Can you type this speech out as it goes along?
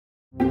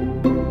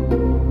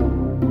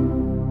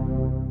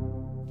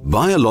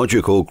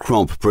Biological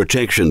crop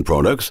protection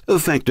products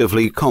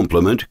effectively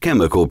complement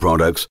chemical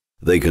products.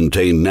 They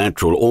contain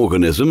natural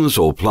organisms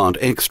or plant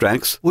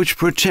extracts which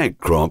protect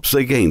crops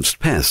against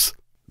pests.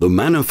 The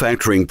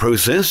manufacturing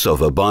process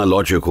of a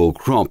biological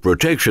crop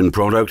protection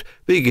product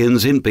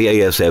begins in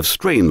BASF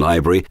strain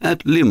library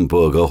at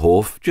Limburger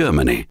Hof,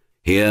 Germany.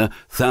 Here,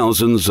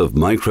 thousands of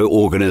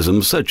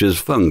microorganisms such as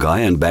fungi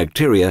and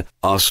bacteria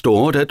are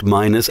stored at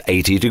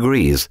 -80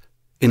 degrees.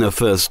 In a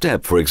first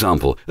step, for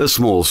example, a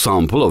small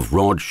sample of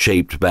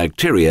rod-shaped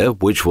bacteria,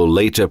 which will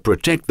later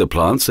protect the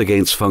plants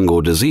against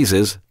fungal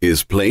diseases,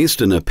 is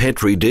placed in a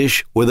Petri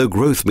dish with a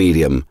growth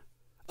medium.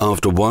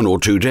 After 1 or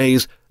 2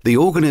 days, the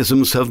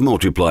organisms have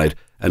multiplied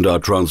and are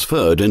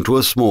transferred into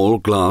a small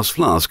glass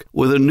flask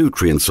with a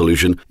nutrient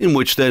solution in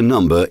which their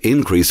number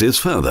increases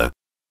further.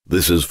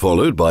 This is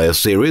followed by a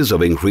series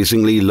of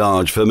increasingly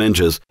large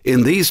fermenters.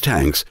 In these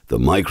tanks, the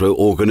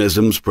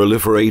microorganisms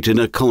proliferate in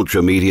a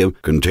culture medium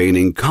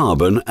containing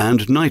carbon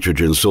and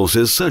nitrogen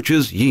sources such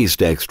as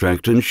yeast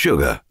extract and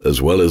sugar,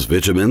 as well as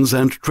vitamins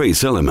and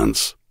trace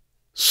elements.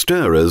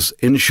 Stirrers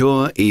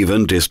ensure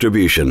even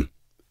distribution.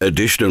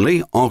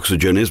 Additionally,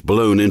 oxygen is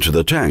blown into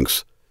the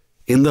tanks.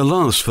 In the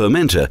last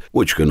fermenter,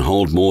 which can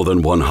hold more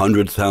than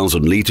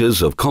 100,000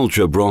 liters of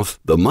culture broth,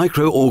 the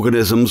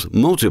microorganisms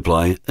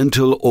multiply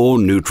until all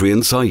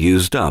nutrients are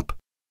used up.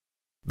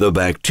 The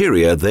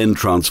bacteria then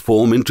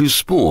transform into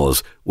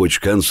spores,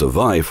 which can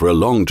survive for a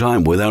long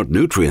time without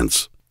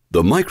nutrients.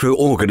 The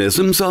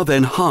microorganisms are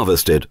then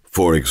harvested,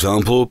 for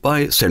example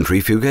by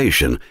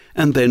centrifugation,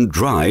 and then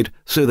dried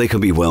so they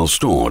can be well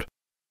stored.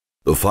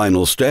 The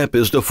final step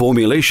is the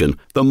formulation.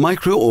 The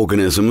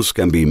microorganisms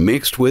can be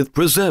mixed with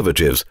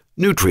preservatives,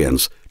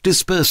 nutrients,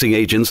 dispersing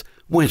agents,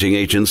 wetting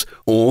agents,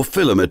 or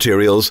filler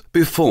materials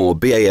before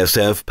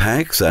BASF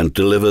packs and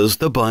delivers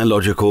the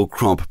biological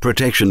crop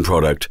protection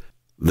product.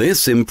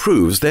 This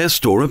improves their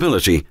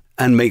storability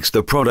and makes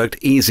the product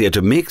easier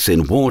to mix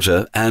in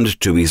water and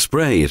to be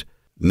sprayed.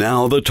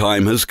 Now the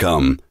time has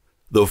come.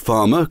 The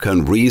farmer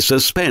can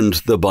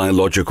resuspend the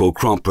biological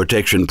crop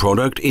protection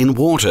product in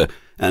water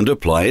and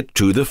apply it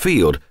to the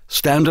field,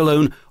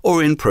 standalone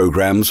or in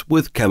programs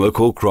with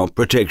chemical crop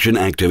protection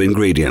active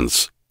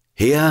ingredients.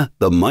 Here,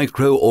 the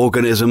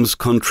microorganisms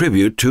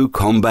contribute to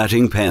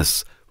combating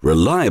pests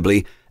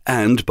reliably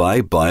and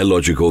by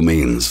biological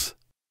means.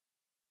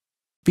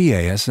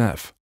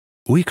 BASF.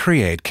 We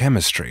create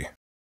chemistry.